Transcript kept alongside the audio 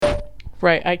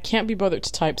Right, I can't be bothered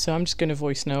to type, so I'm just going to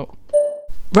voice note.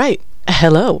 Right,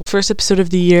 hello. First episode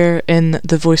of the year in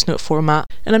the voice note format,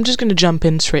 and I'm just going to jump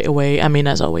in straight away. I mean,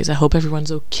 as always, I hope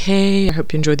everyone's okay. I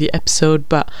hope you enjoyed the episode,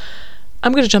 but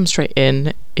I'm going to jump straight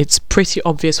in. It's pretty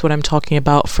obvious what I'm talking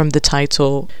about from the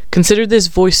title. Consider this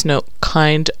voice note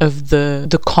kind of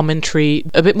the commentary,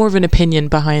 a bit more of an opinion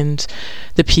behind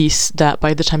the piece that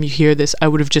by the time you hear this, I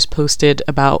would have just posted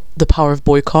about the power of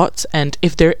boycotts and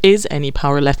if there is any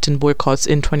power left in boycotts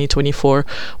in 2024,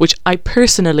 which I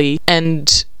personally,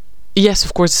 and yes,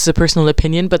 of course, it's a personal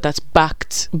opinion, but that's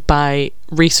backed by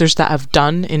research that I've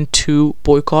done into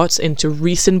boycotts, into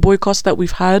recent boycotts that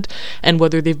we've had, and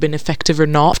whether they've been effective or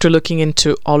not. After looking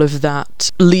into all of that,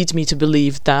 leads me to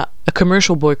believe that a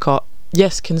commercial boycott,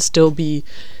 yes, can still be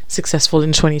successful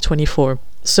in 2024.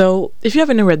 So, if you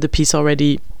haven't read the piece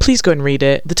already, please go and read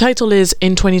it. The title is,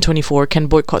 In 2024, Can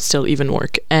Boycott Still Even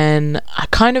Work? And I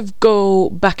kind of go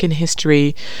back in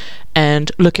history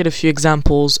and look at a few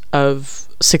examples of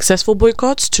successful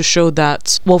boycotts to show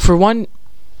that, well, for one,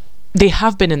 they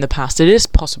have been in the past. It is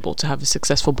possible to have a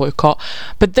successful boycott.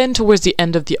 But then towards the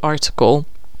end of the article,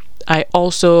 I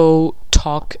also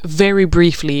talk very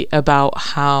briefly about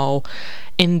how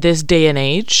in this day and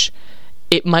age,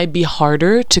 it might be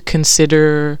harder to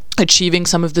consider achieving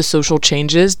some of the social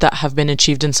changes that have been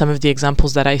achieved in some of the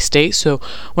examples that I state. So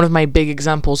one of my big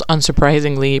examples,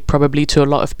 unsurprisingly, probably to a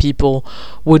lot of people,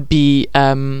 would be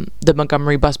the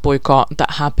Montgomery bus boycott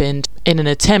that happened in an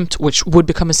attempt, which would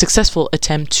become a successful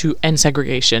attempt to end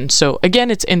segregation. So again,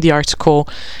 it's in the article.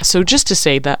 So just to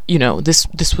say that, you know, this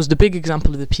was the big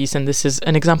example of the piece, and this is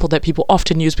an example that people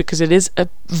often use because it is a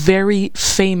very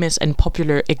famous and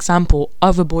popular example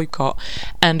of a boycott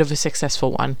and of a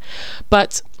successful one.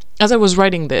 But as I was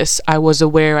writing this, I was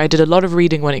aware, I did a lot of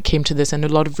reading when it came to this and a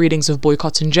lot of readings of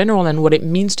boycotts in general and what it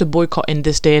means to boycott in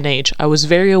this day and age. I was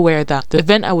very aware that the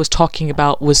event I was talking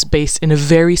about was based in a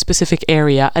very specific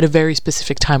area at a very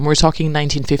specific time. We're talking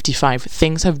 1955.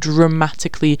 Things have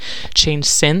dramatically changed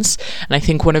since. And I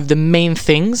think one of the main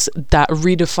things that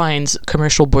redefines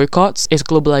commercial boycotts is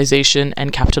globalization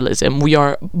and capitalism. We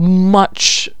are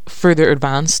much further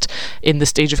advanced in the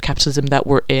stage of capitalism that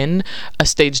we're in, a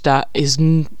stage that is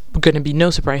going to be no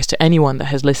surprise to anyone that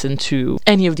has listened to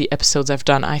any of the episodes I've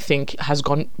done. I think has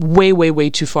gone way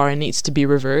too far and needs to be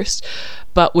reversed.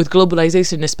 But with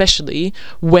globalization, especially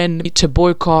when to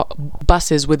boycott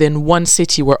buses within one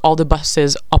city where all the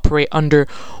buses operate under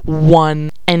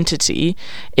one entity,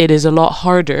 it is a lot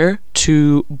harder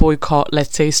to boycott,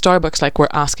 let's say, Starbucks, like we're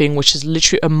asking, which is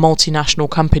literally a multinational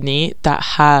company that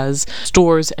has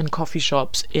stores and coffee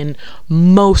shops in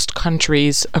most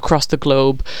countries across the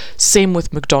globe. Same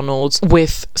with McDonald's,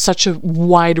 with such a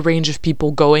wide range of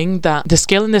people going, that the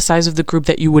scale and the size of the group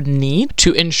that you would need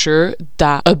to ensure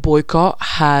that a boycott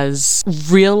has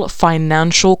real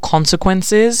financial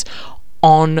consequences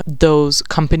on those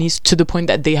companies to the point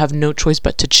that they have no choice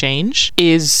but to change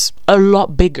is a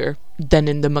lot bigger than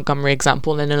in the Montgomery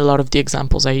example and in a lot of the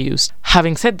examples I used.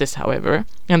 Having said this, however,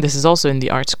 and this is also in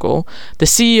the article, the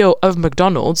CEO of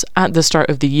McDonald's at the start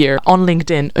of the year on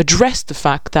LinkedIn addressed the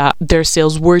fact that their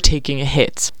sales were taking a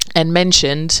hit and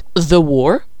mentioned the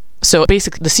war. So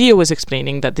basically, the CEO was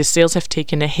explaining that the sales have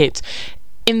taken a hit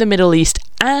in the Middle East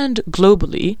and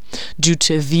globally due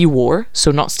to the war.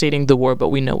 So not stating the war, but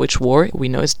we know which war. We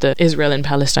know it's the Israel and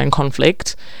Palestine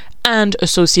conflict, and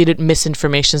associated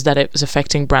misinformations that it was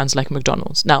affecting brands like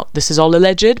McDonald's. Now, this is all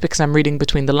alleged because I'm reading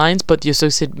between the lines, but the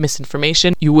associated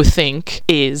misinformation, you would think,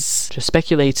 is, just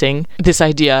speculating, this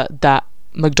idea that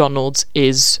McDonald's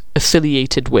is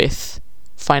affiliated with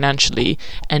financially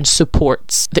and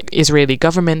supports the Israeli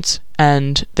government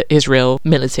and the Israel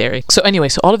military. So anyway,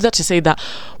 so all of that to say that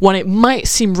when it might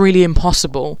seem really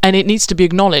impossible, and it needs to be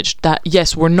acknowledged that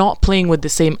yes, we're not playing with the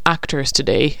same actors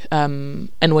today,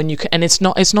 and when you and it's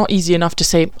not easy enough to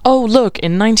say, oh look,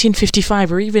 in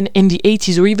 1955 or even in the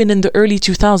 80s or even in the early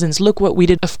 2000s, look what we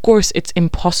did. Of course, it's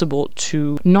impossible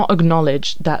to not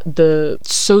acknowledge that the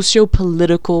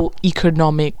socio-political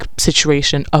economic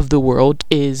situation of the world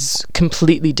is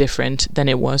completely different than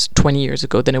it was 20 years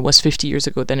ago, than it was 50 years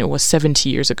ago, than it was 70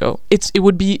 years ago. It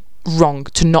would be wrong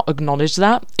to not acknowledge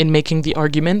that in making the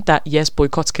argument that yes,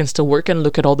 boycotts can still work, and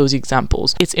look at all those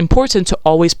examples. It's important to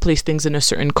always place things in a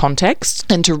certain context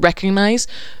and to recognize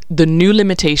the new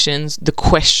limitations, the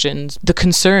questions, the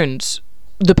concerns,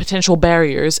 the potential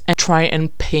barriers, and try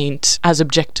and paint as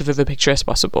objective of a picture as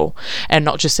possible, and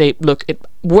not just say, look, it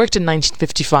worked in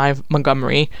 1955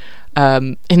 Montgomery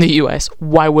in the US,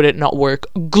 why would it not work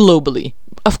globally?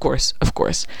 Of course.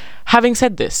 Having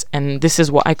said this, and this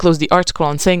is what I closed the article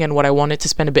on saying and what I wanted to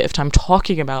spend a bit of time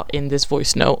talking about in this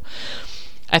voice note,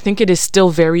 I think it is still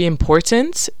very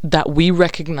important that we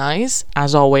recognize,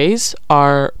 as always,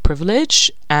 our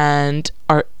privilege and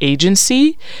our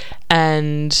agency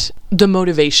and the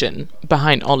motivation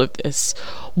behind all of this.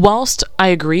 Whilst I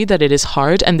agree that it is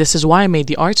hard, and this is why I made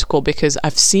the article, because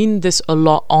I've seen this a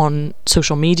lot on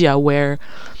social media where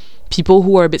people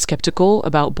who are a bit skeptical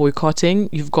about boycotting,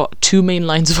 you've got two main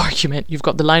lines of argument. You've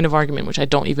got the line of argument, which I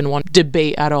don't even want to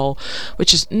debate at all,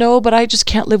 which is, no, but I just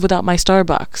can't live without my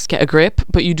Starbucks. Get a grip.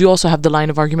 But you do also have the line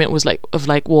of argument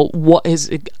well, what is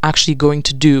it actually going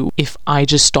to do if I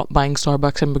just stop buying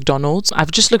Starbucks and McDonald's?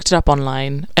 I've just looked it up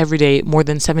online. Every day, more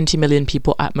than 70 million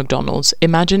people at McDonald's.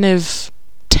 Imagine if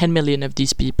 10 million of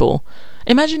these people,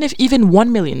 imagine if even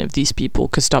 1 million of these people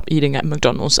could stop eating at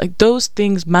McDonald's. Like, those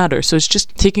things matter. So it's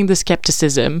just taking the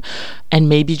skepticism and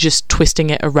maybe just twisting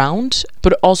it around.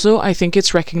 But also, I think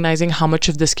it's recognizing how much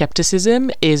of the skepticism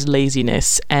is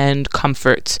laziness and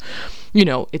comfort. You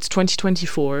know, it's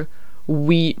 2024.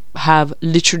 We have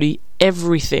literally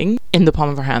everything in the palm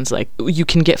of our hands. Like, you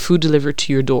can get food delivered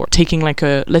to your door.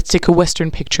 Let's take a Western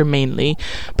picture mainly,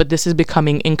 but this is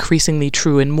becoming increasingly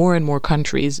true in more and more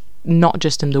countries, not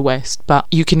just in the West, but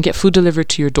you can get food delivered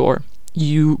to your door.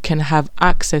 You can have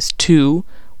access to,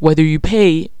 whether you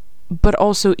pay, but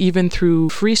also even through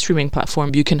free streaming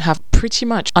platform, you can have pretty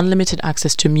much unlimited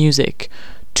access to music,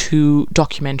 to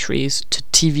documentaries, to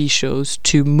TV shows,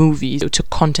 to movies, to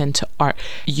content, to art.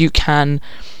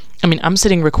 I'm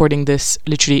sitting recording this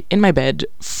literally in my bed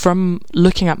from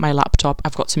looking at my laptop.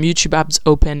 I've got some YouTube apps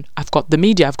open. I've got the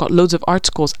media. I've got loads of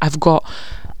articles. I've got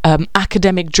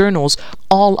academic journals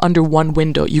all under one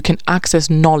window. You can access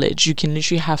knowledge. You can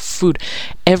literally have food.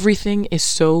 Everything is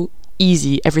so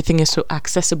easy, everything is so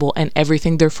accessible, and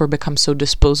everything therefore becomes so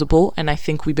disposable. And I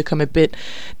think we become a bit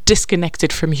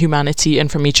disconnected from humanity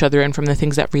and from each other and from the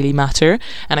things that really matter.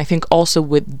 And I think also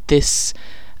with this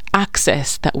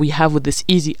access that we have, with this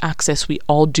easy access, we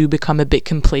all do become a bit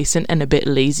complacent and a bit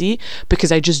lazy,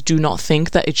 because I just do not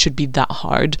think that it should be that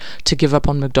hard to give up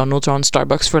on McDonald's or on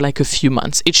Starbucks for like a few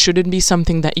months. It shouldn't be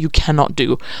something that you cannot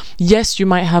do. Yes, you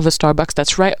might have a Starbucks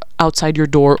that's right outside your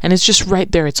door and it's just right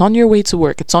there. It's on your way to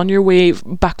work. It's on your way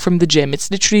back from the gym.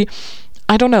 It's literally,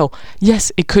 I don't know. Yes,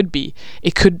 it could be,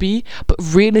 but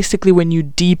realistically, when you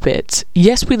deep it,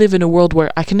 yes, we live in a world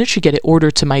where I can literally get it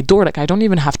ordered to my door. Like, I don't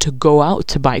even have to go out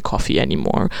to buy coffee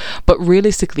anymore. But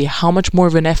realistically, how much more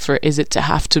of an effort is it to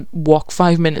have to walk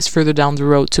 5 minutes further down the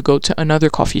road to go to another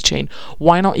coffee chain?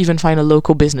 Why not even find a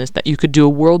local business that you could do a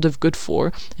world of good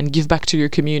for and give back to your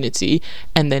community,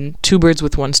 and then two birds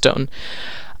with one stone?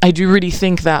 I do really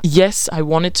think that, yes, I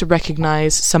wanted to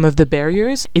recognize some of the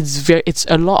barriers. It's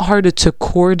a lot harder to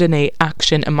coordinate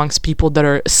action amongst people that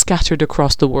are scattered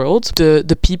across the world.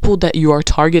 The people that you are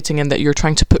targeting and that you're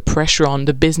trying to put pressure on,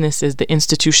 the businesses, the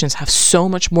institutions, have so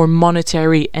much more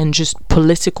monetary and just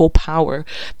political power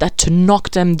that to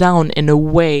knock them down in a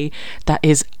way that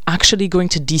is actually going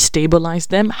to destabilize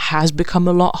them has become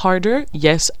a lot harder.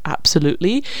 Yes,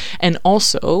 absolutely. And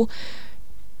also,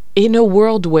 in a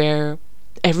world where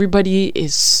everybody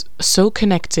is so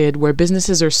connected, where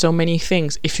businesses are so many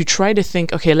things, if you try to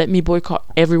think, okay, let me boycott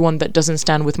everyone that doesn't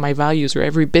stand with my values, or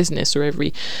every business,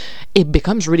 it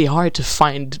becomes really hard to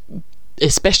find,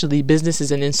 especially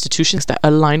businesses and institutions that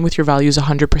align with your values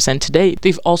 100% today.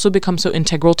 They've also become so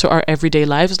integral to our everyday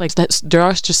lives. Like, there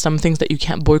are just some things that you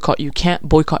can't boycott. You can't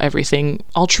boycott everything.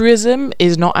 Altruism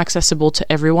is not accessible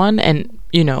to everyone, and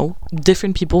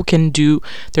different people can do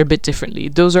their bit differently.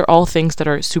 Those are all things that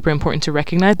are super important to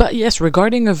recognize. But yes,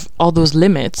 regarding of all those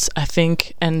limits, I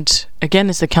think, and again,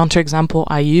 it's the counterexample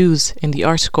I use in the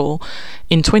article,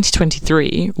 in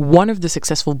 2023, one of the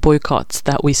successful boycotts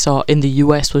that we saw in the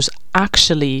US was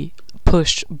actually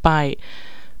pushed by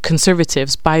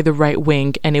conservatives, by the right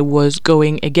wing, and it was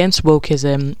going against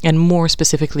wokeism, and more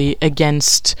specifically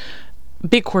against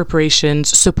big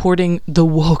corporations supporting the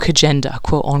woke agenda,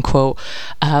 quote unquote,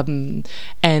 and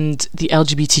the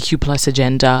LGBTQ plus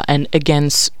agenda, and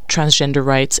against transgender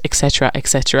rights, etc.,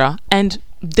 etc. And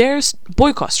their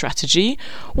boycott strategy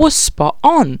was spot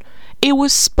on. It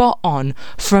was spot on.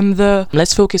 From the,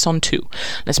 let's focus on two.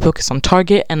 Let's focus on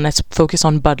Target and let's focus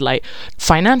on Bud Light.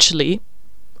 Financially,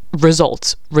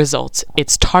 results.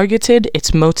 It's targeted,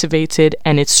 it's motivated,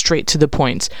 and it's straight to the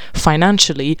point.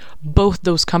 Financially, both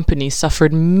those companies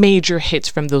suffered major hits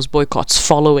from those boycotts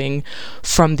following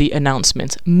from the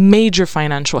announcements. Major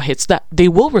financial hits that they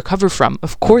will recover from.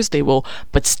 Of course they will,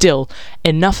 but still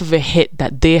enough of a hit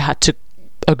that they had to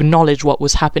acknowledge what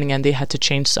was happening and they had to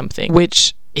change something,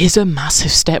 which is a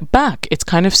massive step back. It's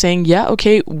kind of saying, yeah,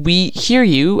 okay, we hear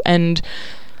you, and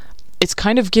it's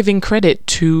kind of giving credit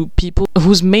to people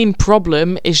whose main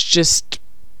problem is just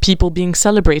people being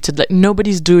celebrated. Like,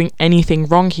 nobody's doing anything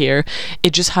wrong here.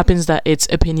 It just happens that it's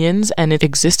opinions and its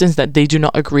existence that they do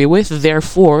not agree with,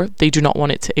 therefore they do not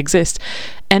want it to exist.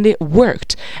 And it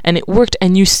worked,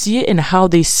 and you see it in how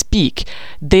they speak.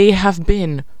 They have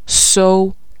been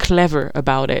so clever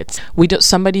about it.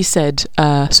 Somebody said,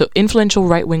 so influential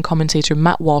right-wing commentator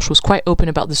Matt Walsh was quite open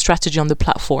about the strategy on the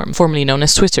platform, formerly known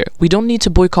as Twitter. We don't need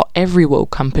to boycott every woke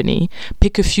company.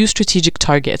 Pick a few strategic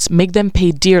targets, make them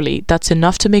pay dearly. That's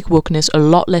enough to make wokeness a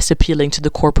lot less appealing to the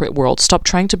corporate world. Stop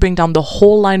trying to bring down the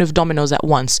whole line of dominoes at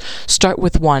once. Start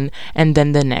with one and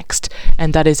then the next.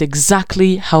 And that is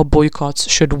exactly how boycotts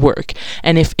should work.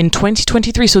 And if in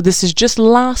 2023, so this is just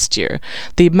last year,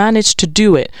 they managed to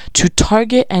do it, to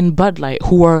Target and Bud Light,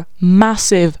 who are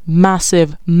massive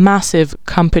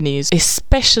companies,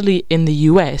 especially in the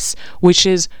US, which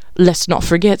is, let's not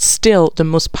forget, still the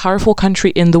most powerful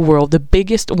country in the world,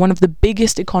 one of the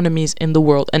biggest economies in the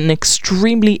world, an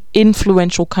extremely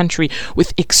influential country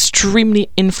with extremely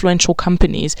influential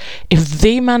companies. If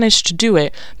they manage to do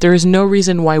it, there is no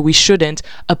reason why we shouldn't,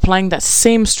 applying that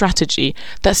same strategy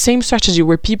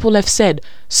where people have said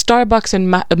Starbucks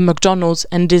and McDonald's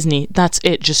and Disney, that's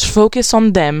it, just focus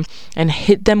on them and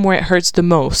hit them where it hurts the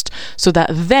most, so that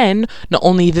then not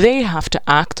only they have to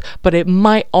act, but it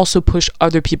might also push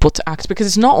other people to act, because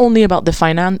it's not only about the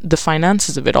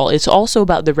finances of it all, it's also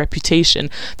about the reputation.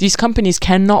 These companies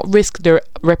cannot risk their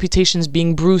reputations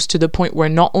being bruised to the point where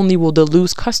not only will they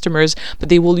lose customers, but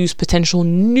they will lose potential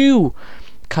new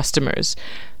customers.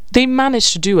 They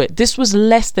managed to do it. This was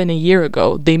less than a year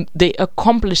ago. They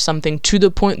accomplished something to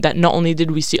the point that not only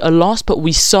did we see a loss, but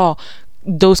we saw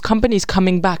those companies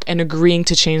coming back and agreeing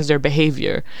to change their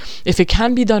behavior. If it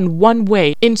can be done one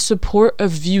way in support of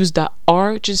views that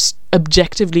are just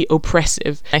objectively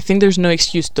oppressive, I think there's no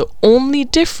excuse. The only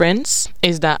difference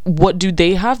is that what do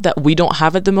they have that we don't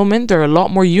have at the moment? They're a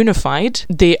lot more unified,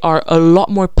 they are a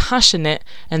lot more passionate,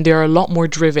 and they are a lot more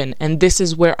driven. And this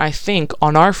is where I think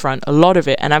on our front, a lot of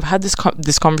it, and I've had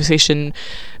this conversation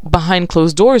behind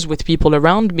closed doors with people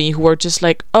around me who are just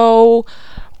like, oh,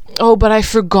 but I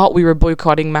forgot we were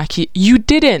boycotting Mackie. You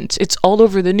didn't. It's all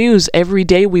over the news. Every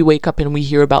day we wake up and we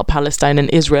hear about Palestine and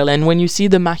Israel. And when you see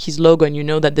the Mackie's logo and you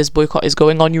know that this boycott is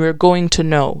going on, you are going to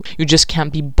know. You just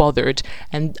can't be bothered.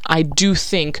 And I do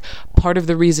think part of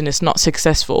the reason it's not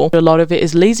successful, a lot of it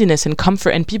is laziness and comfort,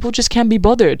 and people just can't be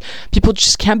bothered. People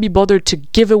just can't be bothered to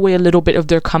give away a little bit of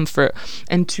their comfort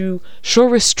and to show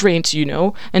restraint,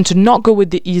 and to not go with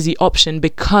the easy option,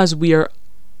 because we are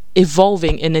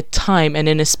evolving in a time and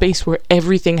in a space where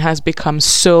everything has become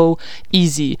so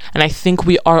easy. And I think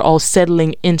we are all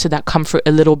settling into that comfort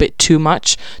a little bit too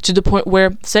much, to the point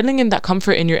where settling in that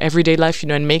comfort in your everyday life,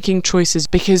 and making choices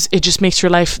because it just makes your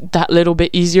life that little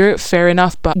bit easier, fair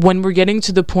enough. But when we're getting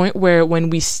to the point where when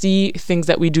we see things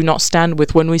that we do not stand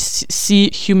with, when we see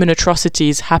human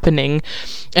atrocities happening,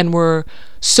 and we're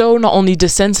so not only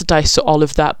desensitized to all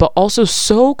of that, but also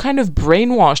so kind of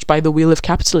brainwashed by the wheel of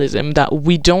capitalism that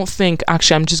we don't think,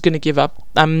 actually, I'm just going to give up.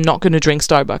 I'm not going to drink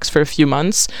Starbucks for a few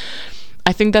months.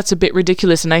 I think that's a bit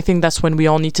ridiculous, and I think that's when we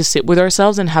all need to sit with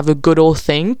ourselves and have a good old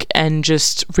think and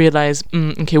just realize,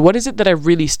 okay, what is it that I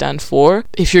really stand for?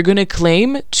 If you're going to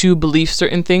claim to believe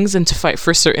certain things and to fight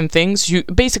for certain things, you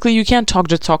can't talk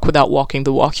the talk without walking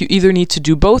the walk. You either need to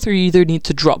do both or you either need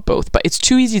to drop both. But it's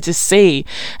too easy to say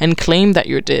and claim that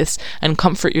you're this and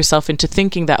comfort yourself into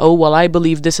thinking that, oh, well, I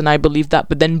believe this and I believe that,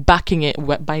 but then backing it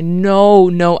by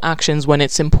no actions when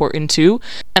it's important to.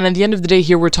 And at the end of the day,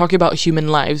 here we're talking about human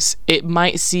lives. It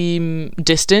might seem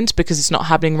distant because it's not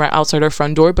happening right outside our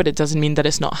front door, but it doesn't mean that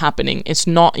it's not happening. It's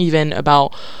not even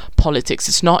about politics.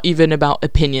 It's not even about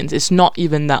opinions. It's not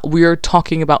even that. We're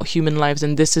talking about human lives,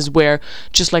 and this is where,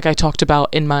 just like I talked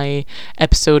about in my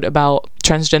episode about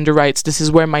transgender rights, this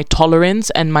is where my tolerance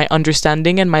and my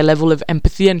understanding and my level of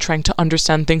empathy and trying to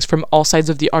understand things from all sides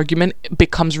of the argument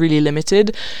becomes really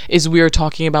limited. Is we are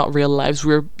talking about real lives.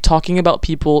 We're talking about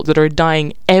people that are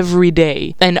dying every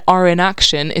day, and our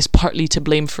inaction is partly to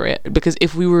blame for it, because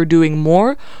if we were doing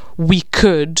more, we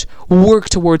could work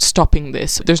towards stopping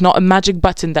this. There's not a magic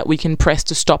button that we can press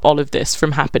to stop all of this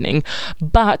from happening,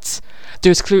 but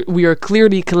we are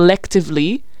clearly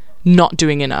collectively not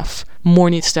doing enough.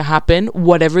 More needs to happen.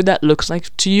 Whatever that looks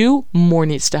like to you, more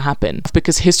needs to happen,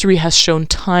 because history has shown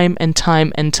time and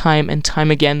time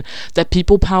again that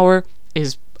people power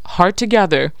is hard to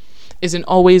gather, isn't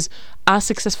always as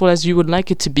successful as you would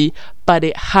like it to be, but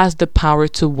it has the power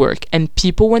to work. And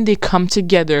people, when they come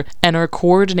together and are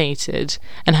coordinated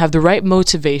and have the right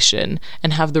motivation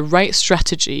and have the right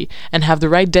strategy and have the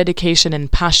right dedication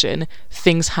and passion,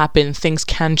 things happen, things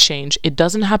can change. It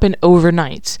doesn't happen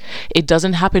overnight. It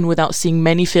doesn't happen without seeing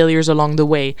many failures along the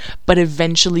way, but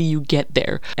eventually you get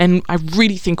there. And I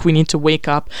really think we need to wake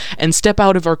up and step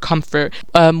out of our comfort.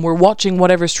 We're watching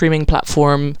whatever streaming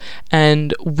platform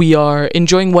and we are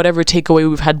enjoying whatever takeaway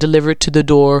we've had delivered to the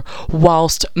door,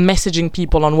 whilst messaging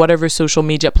people on whatever social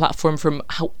media platform from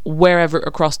wherever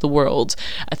across the world.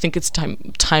 I think it's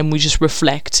time we just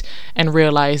reflect and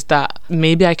realize that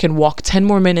maybe I can walk 10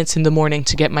 more minutes in the morning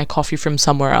to get my coffee from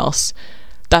somewhere else.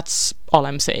 That's all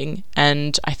I'm saying.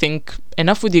 And I think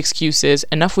enough with the excuses,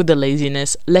 enough with the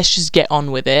laziness. Let's just get on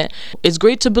with it. It's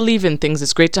great to believe in things.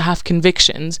 It's great to have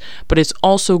convictions, but it's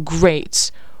also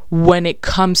great when it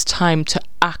comes time to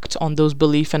act on those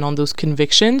beliefs and on those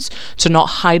convictions, to not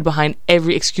hide behind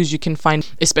every excuse you can find,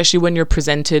 especially when you're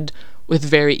presented with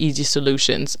very easy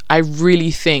solutions. I really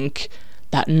think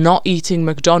that not eating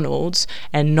McDonald's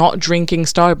and not drinking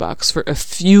Starbucks for a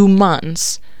few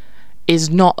months is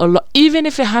not a lot. Even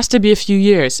if it has to be a few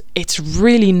years, it's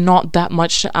really not that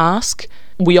much to ask.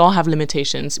 We all have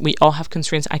limitations. We all have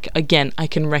constraints. I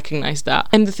can recognize that.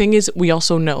 And the thing is, we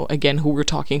also know, again, who we're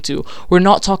talking to. We're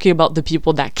not talking about the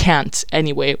people that can't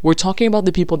anyway. We're talking about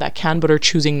the people that can but are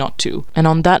choosing not to. And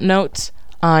on that note,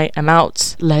 I am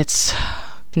out. Let's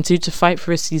continue to fight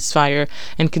for a ceasefire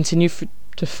and continue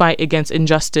to fight against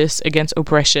injustice, against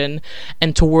oppression,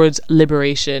 and towards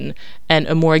liberation and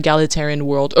a more egalitarian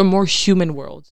world, a more human world.